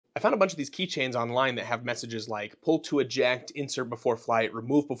I found a bunch of these keychains online that have messages like pull to eject, insert before flight,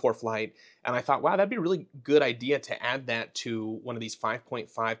 remove before flight. And I thought, wow, that'd be a really good idea to add that to one of these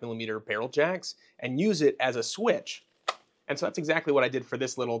 5.5mm barrel jacks and use it as a switch. And so that's exactly what I did for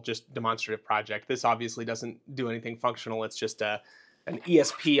this little just demonstrative project. This obviously doesn't do anything functional. It's just an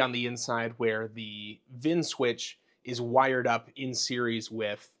ESP on the inside where the VIN switch is wired up in series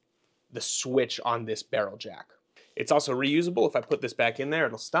with the switch on this barrel jack. It's also reusable. If I put this back in there,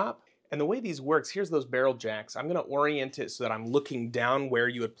 it'll stop. And the way these works, here's those barrel jacks. I'm gonna orient it so that I'm looking down where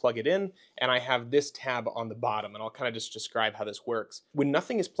you would plug it in, and I have this tab on the bottom, and I'll kind of just describe how this works. When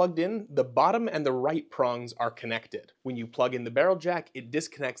nothing is plugged in, the bottom and the right prongs are connected. When you plug in the barrel jack, it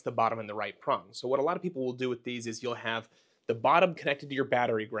disconnects the bottom and the right prong. So what a lot of people will do with these is you'll have the bottom connected to your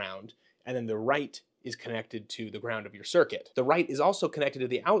battery ground, and then the right is connected to the ground of your circuit. The right is also connected to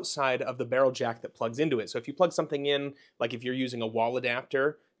the outside of the barrel jack that plugs into it. So if you plug something in, like if you're using a wall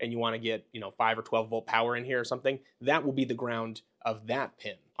adapter and you want to get, 5 or 12 volt power in here or something, that will be the ground of that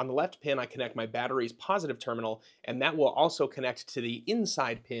pin. On the left pin, I connect my battery's positive terminal, and that will also connect to the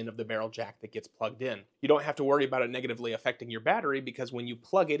inside pin of the barrel jack that gets plugged in. You don't have to worry about it negatively affecting your battery because when you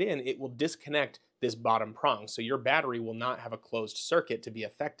plug it in, it will disconnect this bottom prong. So your battery will not have a closed circuit to be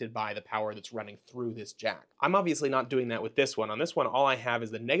affected by the power that's running through this jack. I'm obviously not doing that with this one. On this one, all I have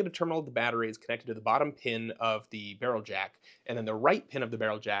is the negative terminal of the battery is connected to the bottom pin of the barrel jack, and then the right pin of the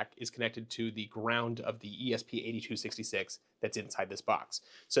barrel jack is connected to the ground of the ESP8266 that's inside this box.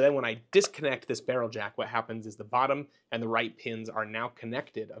 So then when I disconnect this barrel jack, what happens is the bottom and the right pins are now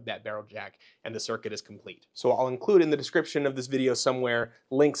connected of that barrel jack, and the circuit is complete. So I'll include in the description of this video somewhere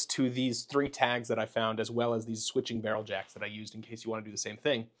links to these 3 tags that I found, as well as these switching barrel jacks that I used in case you want to do the same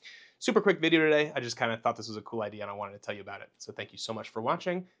thing. Super quick video today. I just kind of thought this was a cool idea and I wanted to tell you about it. So thank you so much for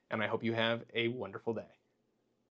watching, and I hope you have a wonderful day.